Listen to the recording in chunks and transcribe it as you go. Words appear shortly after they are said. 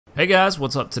Hey guys,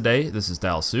 what's up today? This is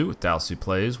Dalsoo with Dalsoo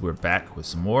Plays. We're back with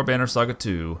some more Banner Saga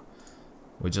 2.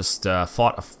 We just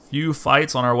fought a few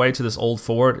fights on our way to this old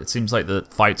fort. It seems like the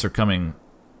fights are coming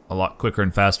a lot quicker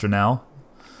and faster now,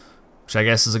 which I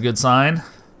guess is a good sign.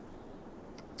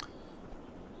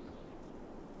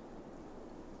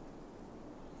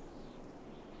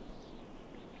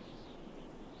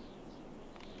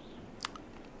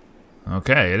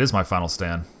 Okay, it is my final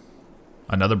stand.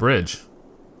 Another bridge.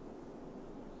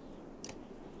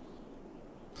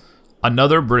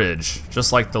 Another bridge,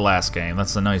 just like the last game.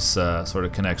 That's a nice sort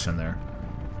of connection there.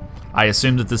 I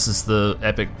assume that this is the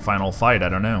epic final fight, I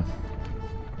don't know.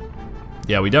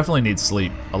 Yeah, we definitely need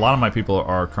sleep. A lot of my people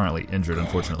are currently injured,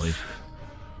 unfortunately.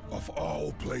 Of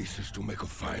all places to make a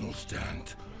final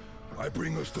stand, I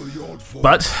bring us to the old fort.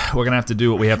 But we're gonna have to do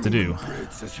what we have to do.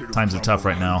 Times are tough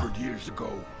right now.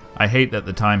 I hate that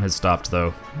the time has stopped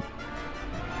though.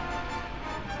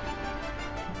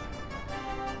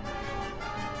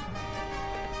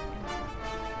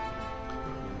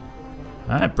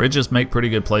 Alright, bridges make pretty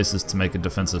good places to make a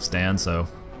defensive stand, so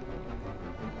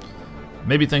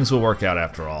maybe things will work out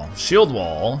after all. Shield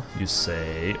wall, you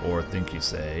say, or think you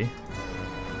say.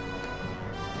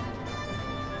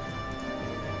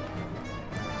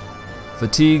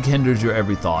 Fatigue hinders your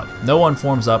every thought. No one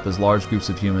forms up as large groups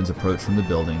of humans approach from the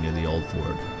building near the old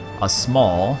fort. A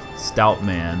small, stout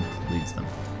man leads them.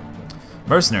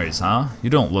 Mercenaries, huh? You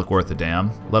don't look worth a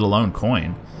damn, let alone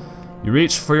coin. You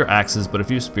reach for your axes, but a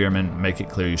few spearmen make it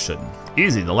clear you shouldn't.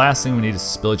 Easy, the last thing we need is to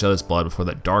spill each other's blood before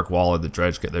that dark wall or the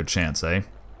dredge get their chance, eh?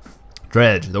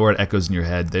 Dredge, the word echoes in your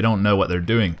head. They don't know what they're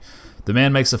doing. The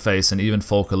man makes a face, and even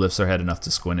Folka lifts her head enough to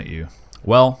squint at you.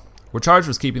 Well, we're charged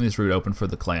with keeping this route open for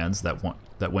the clans that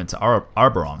went to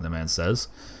Arborong, the man says.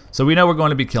 So we know we're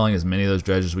going to be killing as many of those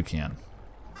dredges as we can.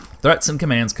 Threats and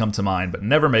commands come to mind, but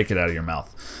never make it out of your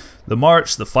mouth. The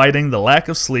march, the fighting, the lack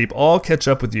of sleep all catch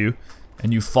up with you,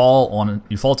 and you fall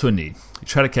to a knee. You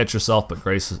try to catch yourself, but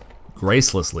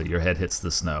gracelessly your head hits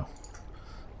the snow.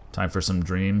 Time for some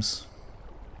dreams.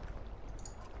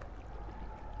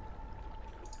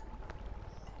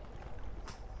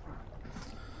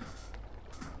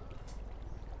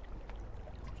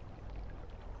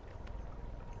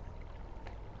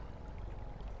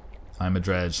 I'm a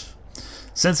dredge.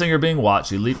 Sensing you're being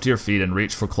watched, you leap to your feet and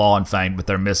reach for claw and fang, but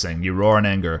they're missing. You roar in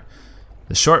anger.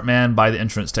 The short man by the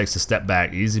entrance takes a step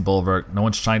back. Easy, Bulwark. No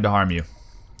one's trying to harm you.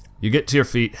 You get to your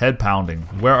feet, head pounding.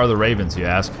 Where are the ravens, you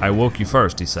ask? I woke you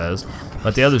first, he says.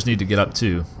 But the others need to get up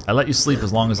too. I let you sleep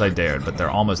as long as I dared, but they're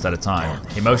almost out of time.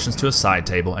 He motions to a side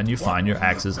table, and you find your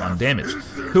axes undamaged.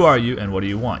 Who are you, and what do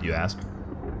you want, you ask?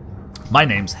 My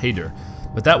name's Hader,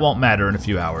 but that won't matter in a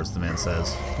few hours, the man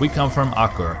says. We come from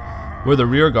Akur. We're the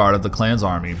rear guard of the clan's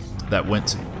army that went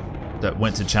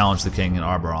to challenge the king in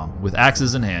Arborong. With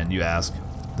axes in hand, you ask,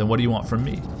 then what do you want from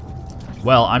me?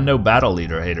 Well, I'm no battle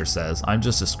leader, Hader says. I'm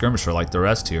just a skirmisher like the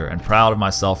rest here, and proud of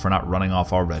myself for not running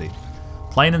off already.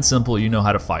 Plain and simple, you know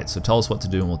how to fight, so tell us what to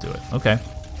do and we'll do it. Okay.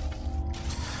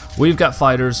 We've got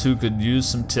fighters who could use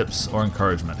some tips or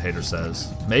encouragement, Hader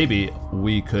says. Maybe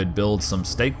we could build some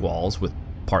stake walls with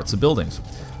parts of buildings.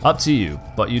 Up to you,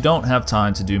 but you don't have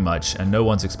time to do much, and no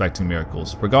one's expecting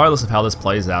miracles. Regardless of how this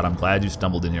plays out, I'm glad you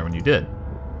stumbled in here when you did.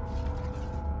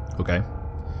 Okay.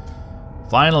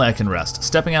 Finally, I can rest.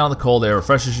 Stepping out in the cold air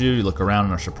refreshes you. You look around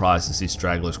and are surprised to see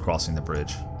stragglers crossing the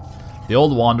bridge. The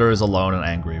old wanderer is alone and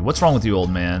angry. What's wrong with you, old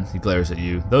man? He glares at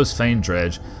you. Those feigned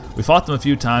dredge. We fought them a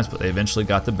few times, but they eventually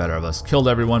got the better of us. Killed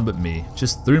everyone but me.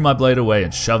 Just threw my blade away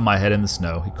and shoved my head in the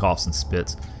snow. He coughs and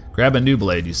spits. Grab a new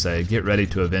blade, you say. Get ready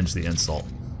to avenge the insult.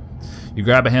 You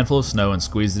grab a handful of snow and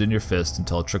squeeze it in your fist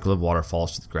until a trickle of water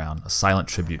falls to the ground. A silent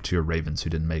tribute to your ravens who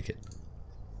didn't make it.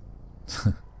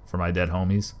 For my dead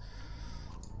homies.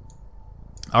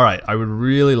 Alright, I would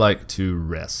really like to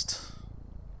rest.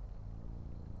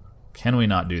 Can we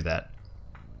not do that?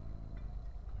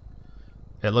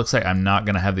 It looks like I'm not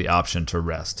going to have the option to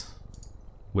rest.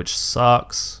 Which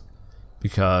sucks.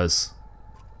 Because,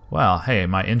 well, hey,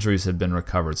 my injuries have been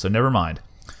recovered, so never mind.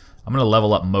 I'm going to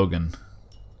level up Mogan.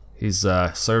 He's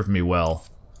served me well.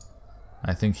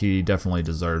 I think he definitely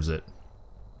deserves it.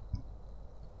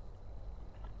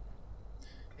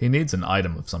 He needs an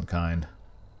item of some kind.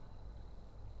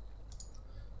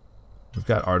 We've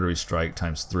got Artery Strike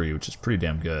times 3, which is pretty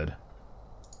damn good.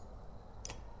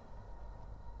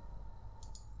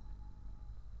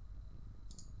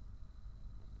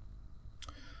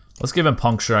 Let's give him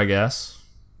Puncture, I guess.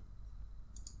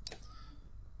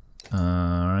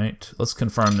 Alright, let's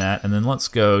confirm that, and then let's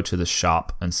go to the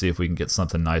shop and see if we can get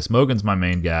something nice. Mogan's my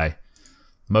main guy.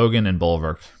 Mogan and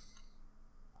Bulwark.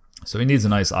 So he needs a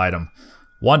nice item.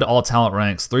 1 to all talent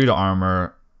ranks, 3 to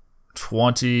armor,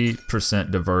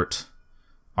 20% divert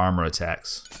armor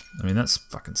attacks. I mean, that's a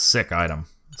fucking sick item.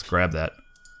 Let's grab that.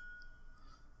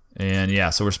 And yeah,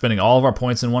 so we're spending all of our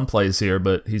points in one place here,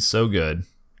 but he's so good.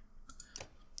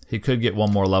 He could get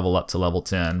one more level up to level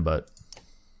 10, but...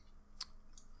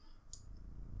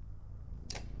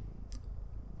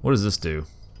 What does this do?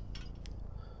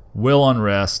 Will on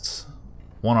rest.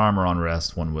 1 armor on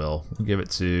rest, 1 will. We'll give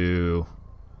it to...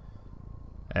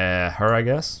 her, I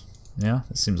guess? Yeah,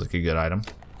 it seems like a good item.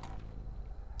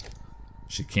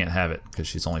 She can't have it because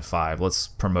she's only 5. Let's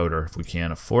promote her if we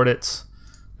can afford it.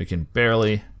 We can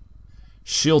barely.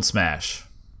 Shield Smash.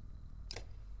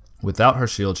 Without her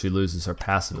shield, she loses her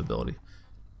passive ability.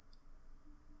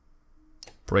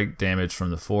 Break damage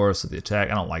from the force of the attack.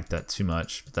 I don't like that too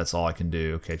much, but that's all I can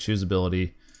do. Okay, choose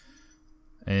ability.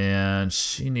 And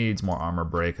she needs more armor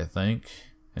break, I think.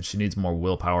 And she needs more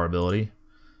willpower ability.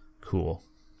 Cool.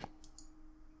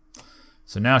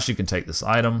 So now she can take this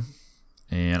item.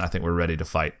 And I think we're ready to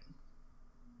fight.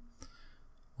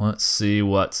 Let's see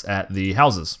what's at the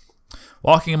houses.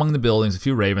 Walking among the buildings, a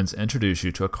few ravens introduce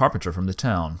you to a carpenter from the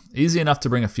town. Easy enough to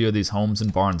bring a few of these homes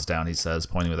and barns down, he says,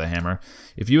 pointing with a hammer.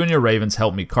 If you and your ravens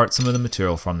help me cart some of the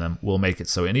material from them, we'll make it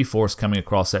so any force coming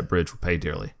across that bridge will pay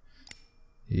dearly.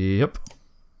 Yep.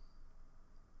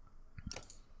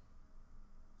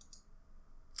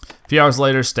 A few hours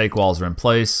later, stake walls are in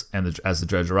place, and as the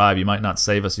dredge arrive, you might not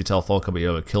save us, you tell Folka, but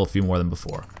you'll be able to kill a few more than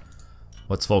before.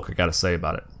 What's Folka got to say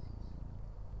about it?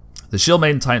 The shield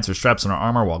maiden tightens her straps on her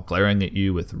armor while glaring at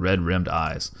you with red-rimmed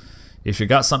eyes. If you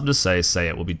got something to say, say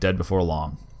it. We'll be dead before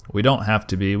long. We don't have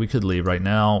to be. We could leave right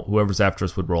now. Whoever's after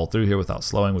us would roll through here without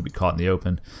slowing. We'd be caught in the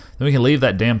open. Then we can leave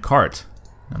that damn cart.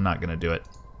 I'm not going to do it.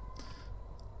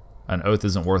 An oath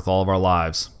isn't worth all of our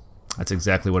lives. That's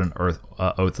exactly what an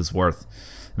oath is worth.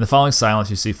 In the following silence,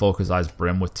 you see Folka's eyes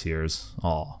brim with tears.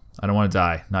 Aw, I don't want to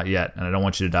die. Not yet. And I don't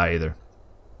want you to die either.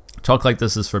 Talk like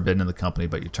this is forbidden in the company,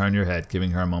 but you turn your head,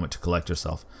 giving her a moment to collect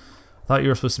herself. I thought you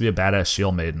were supposed to be a badass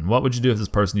shield maiden. What would you do if this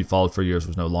person you followed for years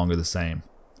was no longer the same?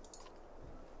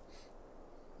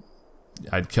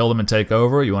 I'd kill them and take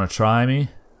over? You want to try me?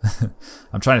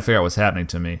 I'm trying to figure out what's happening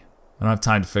to me. I don't have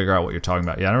time to figure out what you're talking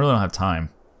about. Yeah, I really don't have time.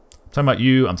 I'm talking about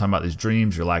you. I'm talking about these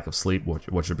dreams, your lack of sleep,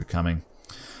 what you're becoming.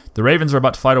 The ravens are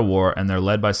about to fight a war, and they're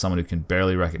led by someone who can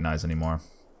barely recognize anymore.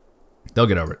 They'll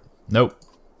get over it. Nope.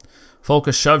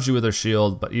 Folka shoves you with her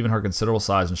shield, but even her considerable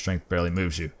size and strength barely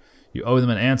moves you. You owe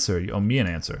them an answer. You owe me an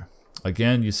answer.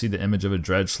 Again, you see the image of a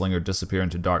dredge slinger disappear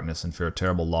into darkness and fear a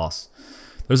terrible loss.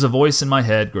 There's a voice in my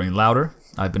head growing louder.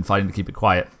 I've been fighting to keep it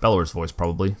quiet. Bellower's voice,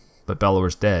 probably. But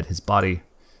Bellower's dead. His body...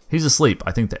 He's asleep.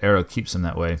 I think the arrow keeps him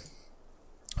that way.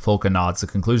 Folka nods. The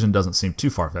conclusion doesn't seem too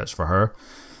far-fetched for her.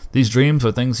 These dreams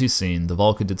are things he's seen. The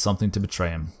Vulca did something to betray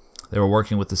him. They were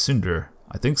working with the Sundar.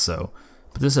 I think so.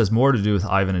 But this has more to do with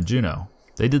Ivan and Juno.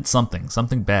 They did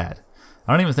something bad.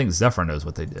 I don't even think Zephyr knows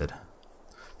what they did.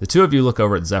 The two of you look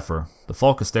over at Zephyr. The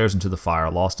Folka stares into the fire,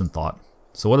 lost in thought.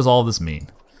 So what does all of this mean?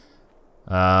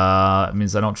 It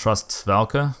means I don't trust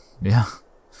Valka? Yeah.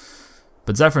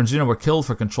 But Zephyr and Juno were killed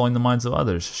for controlling the minds of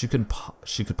others. She could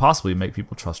possibly make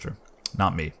people trust her.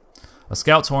 Not me. A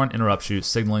scout's horn interrupts you,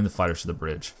 signaling the fighters to the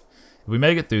bridge. If we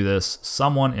make it through this,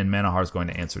 someone in Manahar is going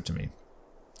to answer to me.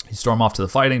 You storm off to the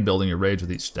fighting, building your rage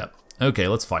with each step. Okay,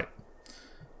 let's fight.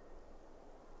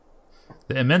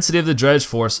 The immensity of the dredge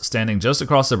force standing just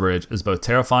across the bridge is both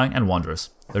terrifying and wondrous.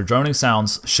 Their droning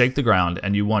sounds shake the ground,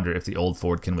 and you wonder if the old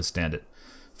ford can withstand it.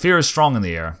 Fear is strong in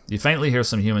the air. You faintly hear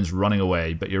some humans running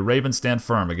away, but your ravens stand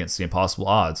firm against the impossible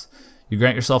odds. You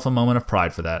grant yourself a moment of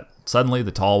pride for that. Suddenly,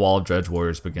 the tall wall of dredge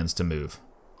warriors begins to move.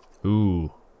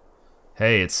 Ooh.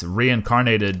 Hey, it's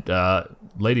reincarnated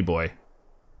Ladyboy.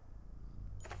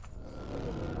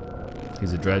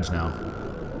 He's a dredge now.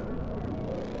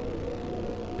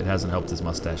 It hasn't helped his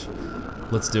mustache.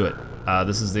 Let's do it.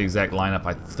 This is the exact lineup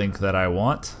I think that I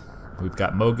want. We've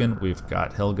got Mogan, we've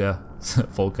got Helga,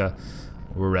 Folka.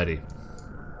 We're ready.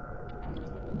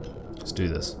 Let's do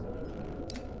this.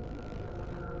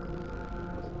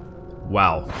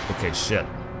 Wow. Okay, shit.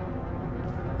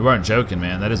 We weren't joking,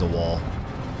 man. That is a wall.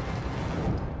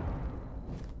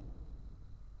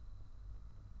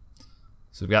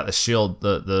 So we've got the shield,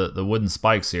 the wooden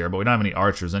spikes here, but we don't have any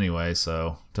archers anyway,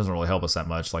 so it doesn't really help us that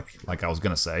much, like I was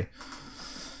gonna say.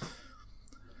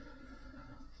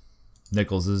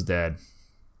 Nichols is dead.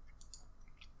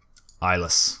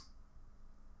 Eyeless.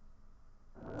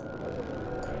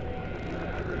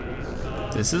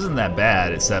 This isn't that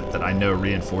bad, except that I know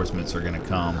reinforcements are gonna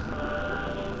come.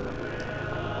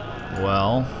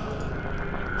 Well,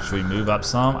 should we move up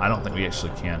some? I don't think we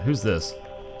actually can. Who's this?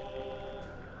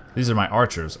 These are my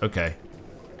archers. Okay.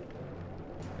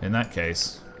 In that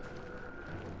case.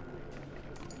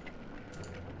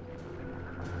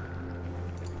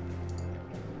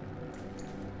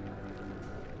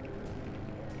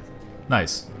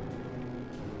 Nice.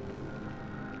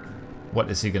 What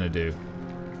is he gonna do?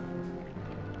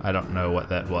 I don't know what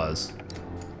that was.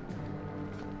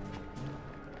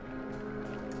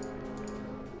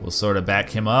 We'll sort of back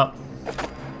him up.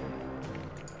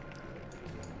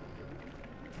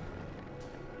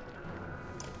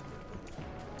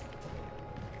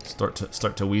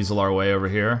 Start to weasel our way over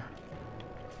here.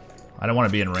 I don't want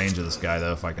to be in range of this guy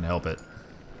though if I can help it.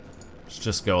 Let's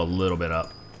just go a little bit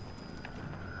up.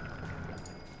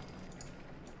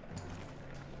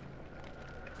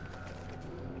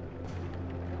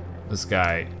 This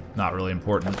guy, not really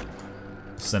important.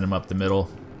 Send him up the middle.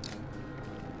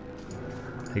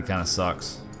 He kind of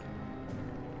sucks.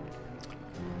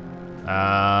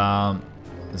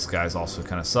 This guy's also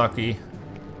kind of sucky.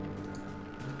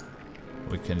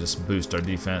 We can just boost our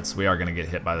defense. We are going to get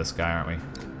hit by this guy, aren't we?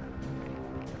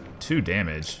 2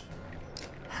 damage.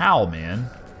 How, man?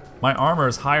 My armor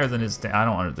is higher than his... I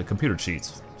don't want the computer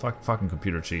cheats. Fucking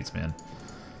computer cheats, man.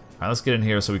 Alright, let's get in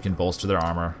here so we can bolster their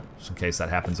armor, just in case that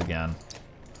happens again.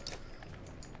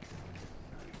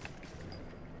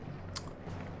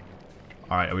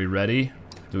 Alright, are we ready?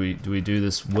 Do we do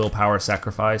this willpower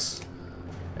sacrifice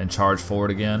and charge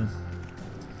forward again?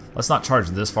 Let's not charge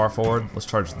this far forward. Let's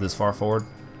charge this far forward.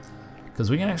 Because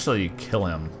we can actually kill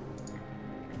him.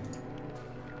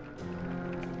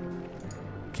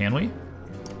 Can we?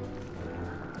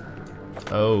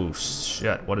 Oh,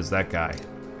 shit. What is that guy?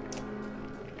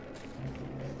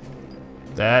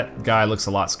 That guy looks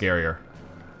a lot scarier.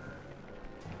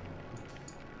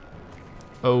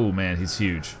 Oh, man. He's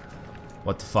huge.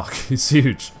 What the fuck? He's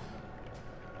huge.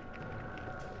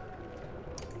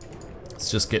 Let's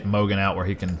just get Mogan out where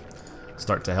he can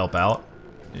start to help out.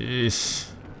 Eesh.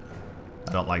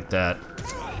 I don't like that.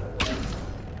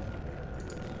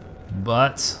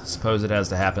 But, suppose it has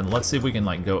to happen. Let's see if we can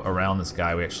like go around this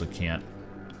guy. We actually can't.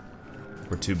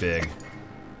 We're too big.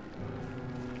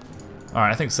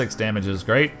 Alright, I think 6 damage is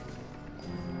great.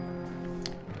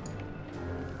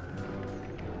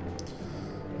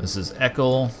 This is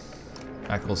Ekel.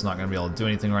 Ekel's not going to be able to do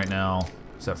anything right now,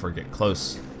 except for get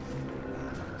close.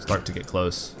 Start to get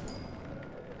close.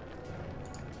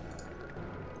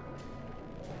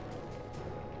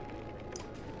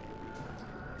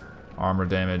 Armor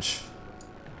damage.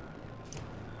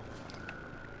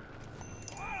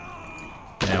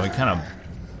 Man, we kind of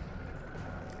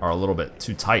are a little bit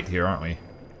too tight here, aren't we?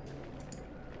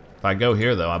 If I go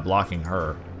here, though, I'm blocking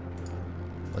her.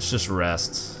 Let's just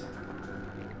rest.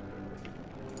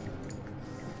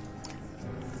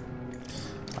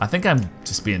 I think I'm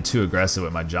just being too aggressive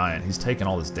with my giant. He's taking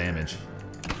all this damage.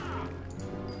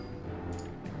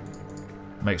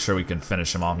 Make sure we can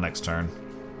finish him off next turn.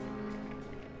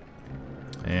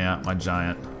 Yeah, my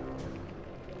giant.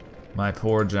 My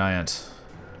poor giant.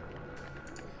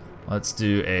 Let's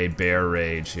do a bear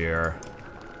rage here.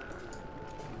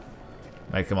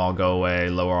 Make them all go away,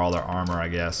 lower all their armor, I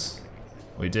guess.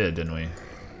 We did, didn't we?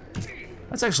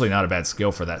 That's actually not a bad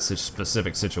skill for that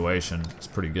specific situation. It's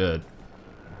pretty good.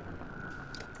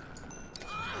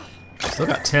 Still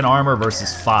got 10 armor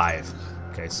versus 5.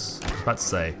 Okay, so I was about to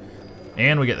say.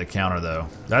 And we get the counter though.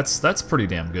 That's pretty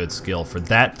damn good skill for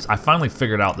that. I finally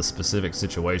figured out the specific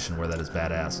situation where that is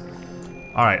badass.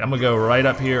 Alright, I'm gonna go right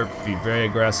up here, be very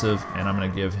aggressive, and I'm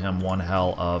gonna give him one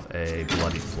hell of a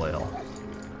bloody flail.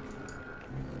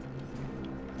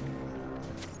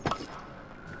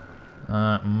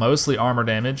 Mostly armor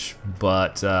damage,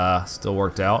 but still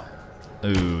worked out.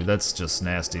 Ooh, that's just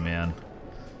nasty, man.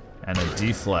 And a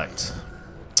deflect.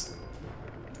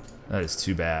 That is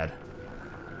too bad.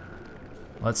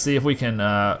 Let's see if we can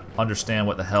understand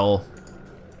what the hell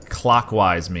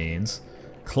clockwise means.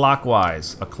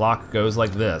 Clockwise, a clock goes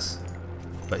like this,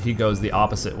 but he goes the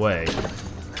opposite way.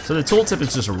 So the tooltip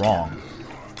is just wrong.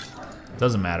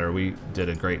 Doesn't matter, we did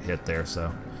a great hit there,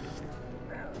 so.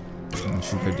 We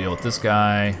should go deal with this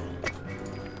guy.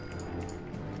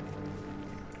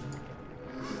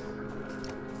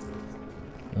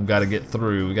 We've got to get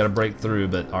through, we got to break through,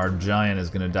 but our giant is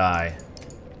going to die.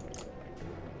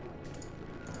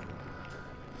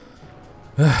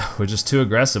 We're just too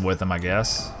aggressive with him, I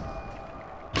guess.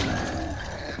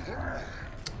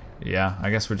 Yeah, I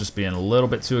guess we're just being a little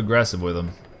bit too aggressive with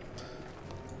him.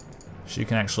 She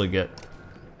can actually get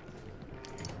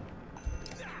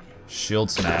shield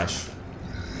smash.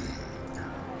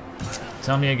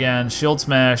 Tell me again. Shield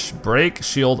smash, break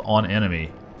shield on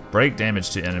enemy, break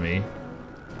damage to enemy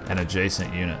and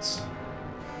adjacent units.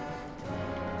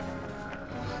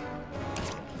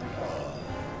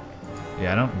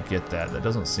 Yeah, I don't get that. That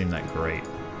doesn't seem that great.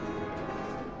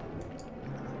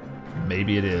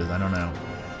 Maybe it is. I don't know.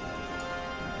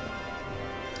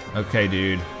 Okay,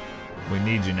 dude. We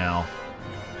need you now.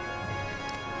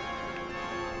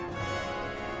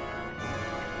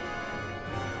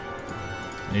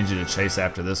 I need you to chase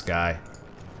after this guy.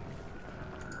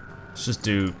 Let's just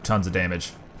do tons of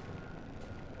damage.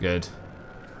 Good.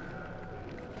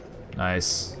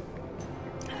 Nice.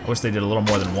 I wish they did a little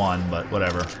more than one, but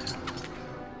whatever.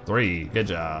 3. Good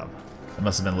job. I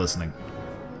must have been listening.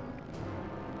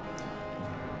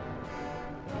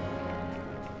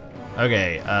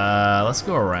 Okay, let's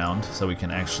go around so we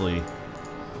can actually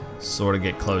sort of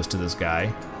get close to this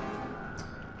guy.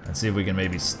 And see if we can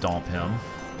maybe stomp him.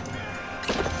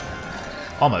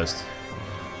 Almost.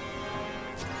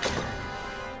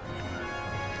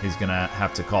 He's gonna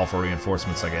have to call for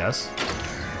reinforcements, I guess.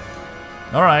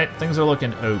 Alright, things are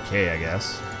looking okay, I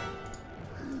guess.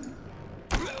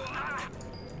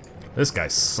 This guy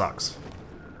sucks.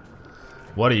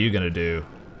 What are you gonna do?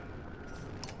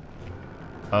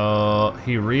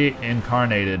 He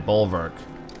reincarnated Bulwark,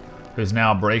 who's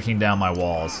now breaking down my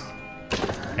walls.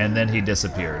 And then he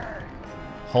disappeared.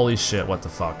 Holy shit, what the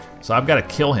fuck. So I've got to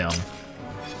kill him.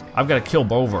 I've got to kill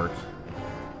Bulwark.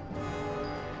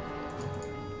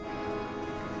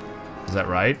 Is that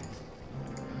right?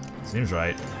 Seems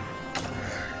right.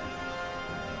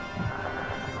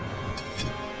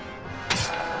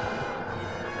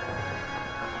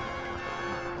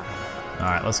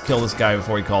 Alright, let's kill this guy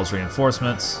before he calls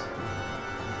reinforcements.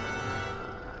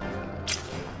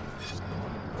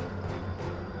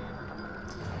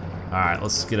 Alright,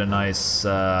 let's get a nice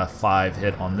 5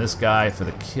 hit on this guy for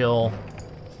the kill.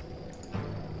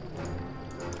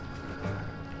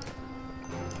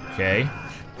 Okay.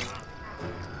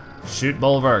 Shoot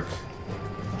Bulwark.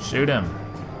 Shoot him.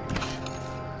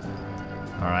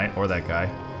 Alright, or that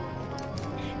guy.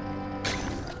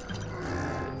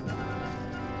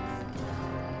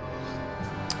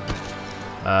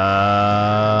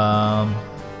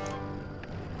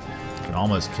 Can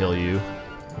almost kill you.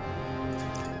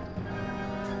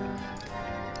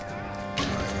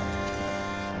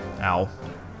 Ow.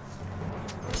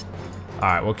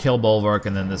 Alright, we'll kill Bulwark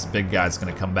and then this big guy's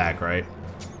gonna come back, right?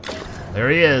 There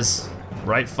he is.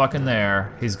 Right fucking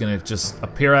there. He's gonna just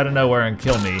appear out of nowhere and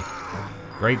kill me.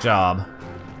 Great job.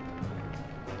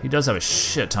 He does have a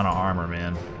shit ton of armor,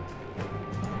 man.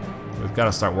 We've got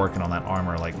to start working on that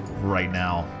armor, like, right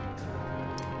now.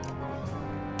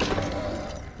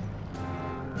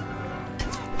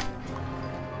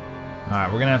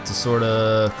 Alright, we're gonna have to sort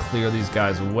of clear these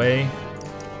guys away.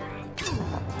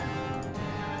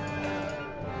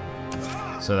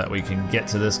 So that we can get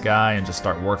to this guy and just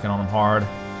start working on him hard.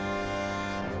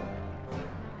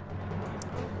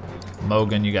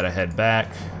 Mogan, you gotta head back.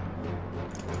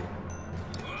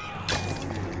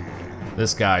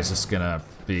 This guy's just gonna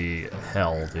be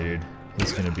hell, dude.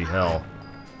 He's gonna be hell.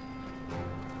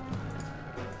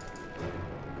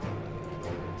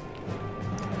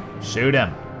 Shoot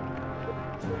him.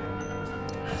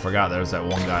 I forgot there was that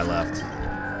one guy left.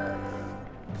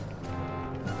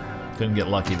 Couldn't get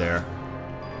lucky there.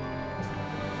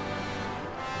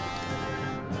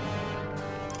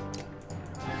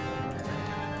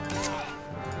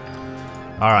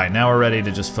 Alright, now we're ready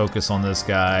to just focus on this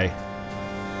guy.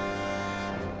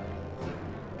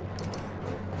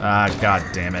 Ah, god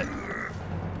damn it.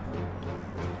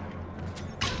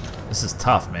 This is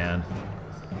tough, man.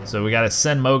 So we gotta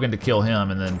send Mogan to kill him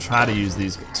and then try to use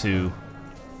these two.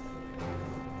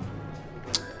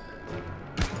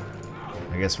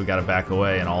 I guess we gotta back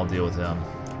away and I'll deal with him.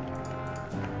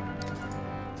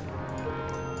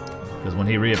 Because when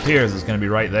he reappears, it's gonna be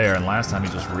right there, and last time he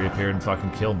just reappeared and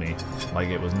fucking killed me. Like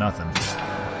it was nothing.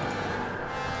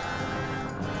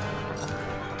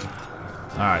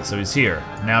 Alright, so he's here.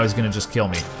 Now he's gonna just kill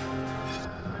me.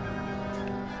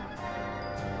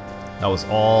 That was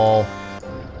all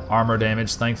armor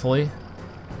damage, thankfully.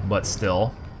 But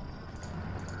still.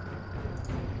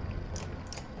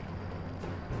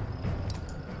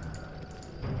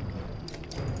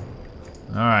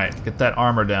 Alright, get that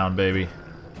armor down, baby.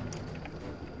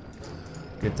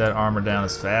 Get that armor down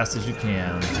as fast as you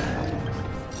can.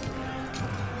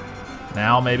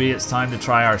 Now maybe it's time to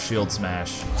try our shield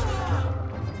smash.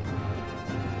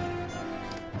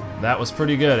 That was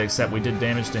pretty good, except we did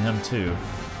damage to him too.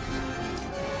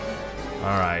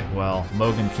 Alright, well,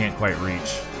 Mogan can't quite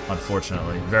reach,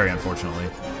 unfortunately. Very unfortunately.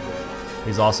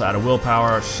 He's also out of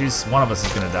willpower. One of us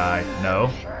is gonna die. No.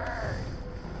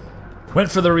 Went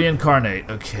for the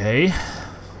reincarnate. Okay.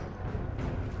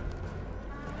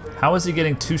 How is he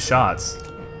getting 2 shots?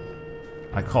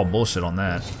 I call bullshit on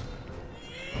that.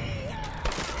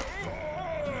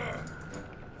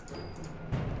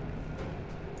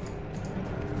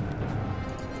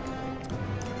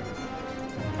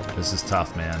 This is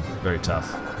tough, man. Very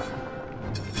tough.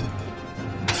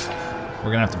 We're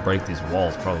gonna have to break these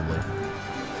walls, probably.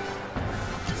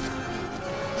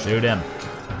 Shoot him.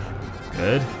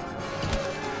 Good.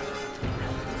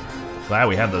 Glad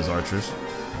we have those archers.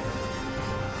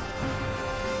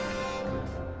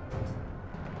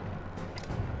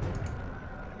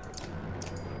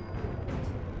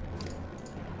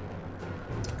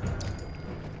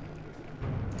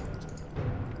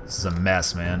 This is a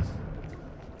mess, man.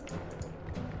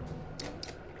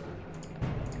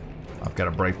 I've got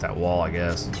to break that wall, I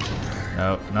guess.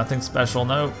 No, nothing special,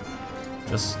 no.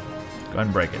 Just go ahead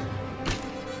and break it.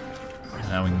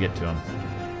 Now we can get to him.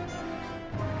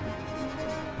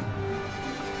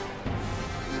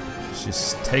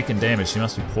 She's taking damage. She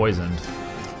must be poisoned.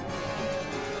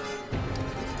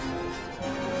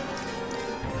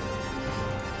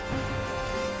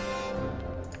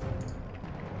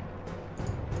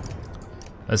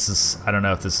 This is, I don't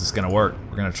know if this is gonna work.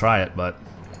 We're gonna try it, but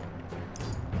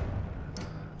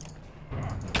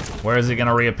where is he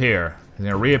gonna reappear? He's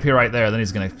gonna reappear right there, then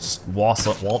he's gonna just waltz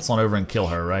on over and kill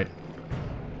her, right?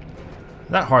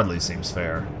 That hardly seems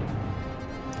fair.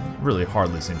 Really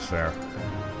hardly seems fair.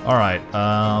 Alright,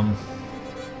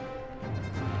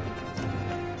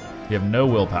 you have no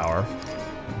willpower.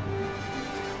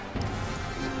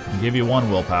 I'll give you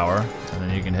 1 willpower, and then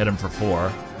you can hit him for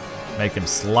 4. Make him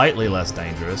slightly less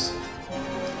dangerous.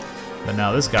 But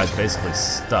now this guy's basically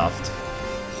stuffed.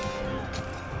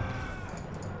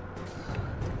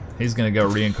 He's gonna go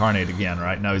reincarnate again,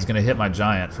 right? No, he's gonna hit my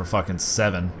giant for fucking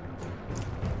 7.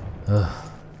 Ugh.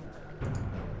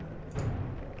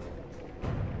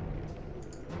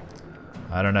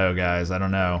 I don't know, guys. I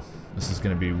don't know. This is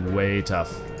gonna be way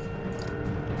tough.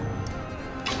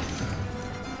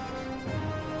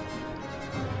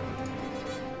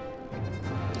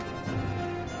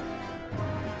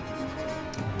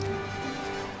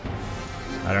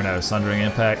 I don't know, Sundering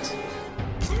Impact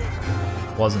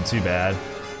wasn't too bad.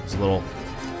 It was a little...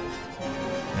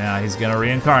 Yeah, he's gonna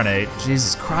reincarnate.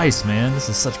 Jesus Christ, man, this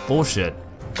is such bullshit.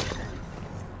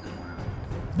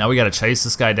 Now we gotta chase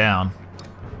this guy down.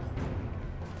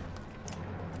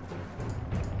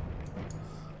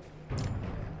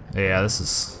 Yeah, this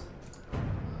is...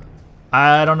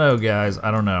 I don't know, guys.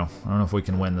 I don't know. I don't know if we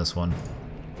can win this one.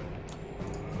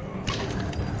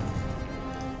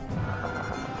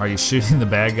 Are you shooting the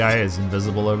bad guy as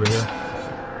invisible over here?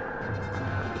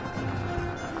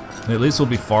 At least we'll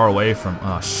be far away from...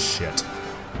 Oh, shit.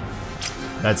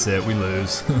 That's it. We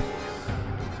lose.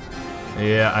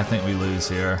 Yeah, I think we lose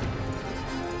here.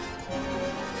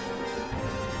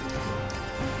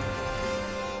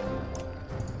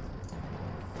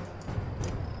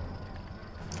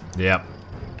 Yep.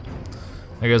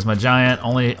 There goes my giant.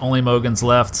 Only Mogan's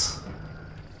left.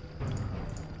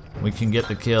 We can get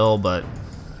the kill, but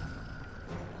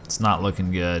it's not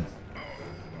looking good.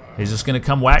 He's just gonna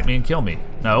come whack me and kill me.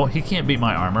 No, he can't beat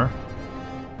my armor.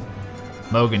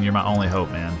 Mogan, you're my only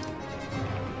hope, man.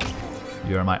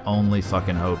 You are my only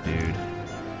fucking hope, dude.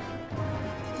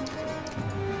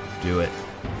 Do it.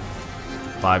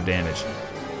 5 damage.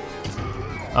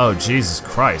 Oh, Jesus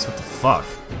Christ, what the fuck?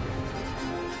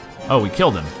 Oh, we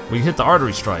killed him. We hit the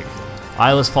artery strike.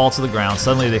 Eyeless falls to the ground.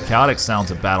 Suddenly, the chaotic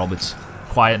sounds of battle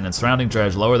quiet, and the surrounding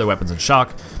dredge lower their weapons in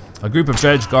shock. A group of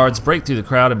dredge guards break through the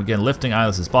crowd and begin lifting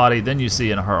Eyeless's body. Then you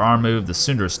see in her arm move, the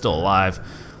Sundar is still alive.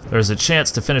 There's a chance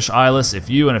to finish Eyeless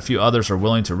if you and a few others are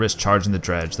willing to risk charging the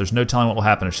dredge. There's no telling what will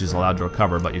happen if she's allowed to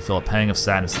recover, but you feel a pang of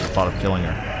sadness at the thought of killing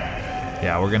her.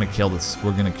 Yeah, we're gonna kill this.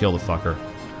 We're gonna kill the fucker.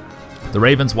 The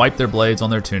ravens wipe their blades on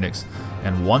their tunics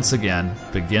and once again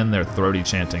begin their throaty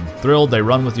chanting. Thrilled, they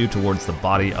run with you towards the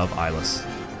body of Eyeless.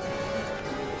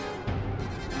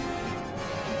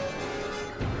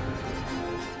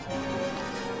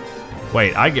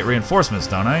 Wait, I get reinforcements,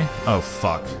 don't I? Oh,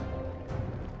 fuck.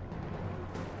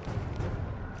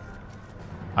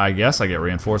 I guess I get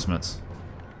reinforcements.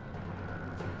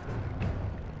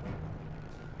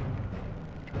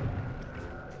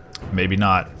 Maybe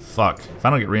not. Fuck. If I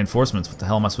don't get reinforcements, what the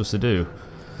hell am I supposed to do?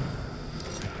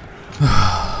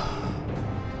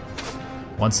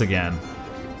 Once again.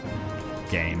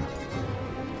 Game.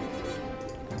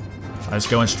 I'm just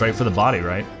going straight for the body,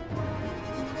 right?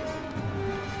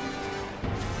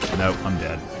 Nope, I'm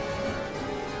dead.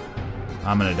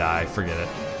 I'm gonna die. Forget it.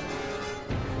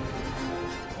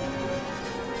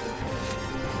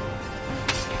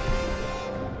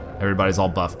 Everybody's all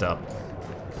buffed up.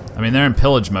 I mean, they're in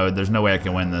pillage mode. There's no way I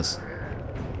can win this.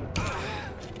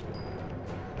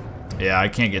 Yeah, I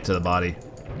can't get to the body.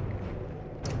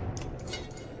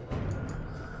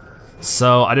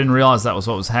 So, I didn't realize that was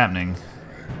what was happening.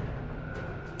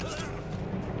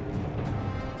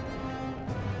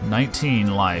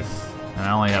 19 life, and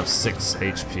I only have 6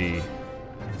 HP.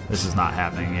 This is not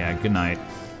happening. Yeah, good night.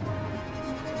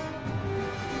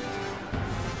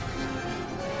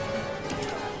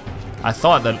 I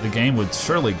thought that the game would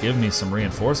surely give me some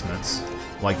reinforcements,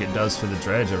 like it does for the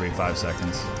dredge every 5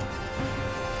 seconds.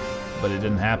 But it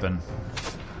didn't happen.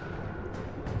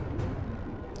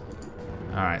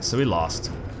 Alright, so we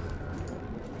lost.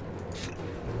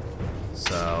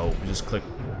 So, we just click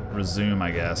resume,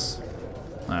 I guess.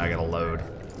 I gotta load.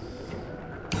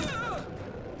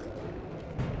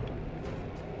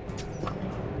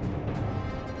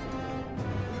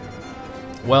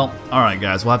 Well, alright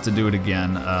guys, we'll have to do it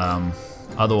again.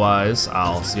 Otherwise,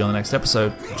 I'll see you on the next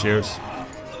episode. Cheers.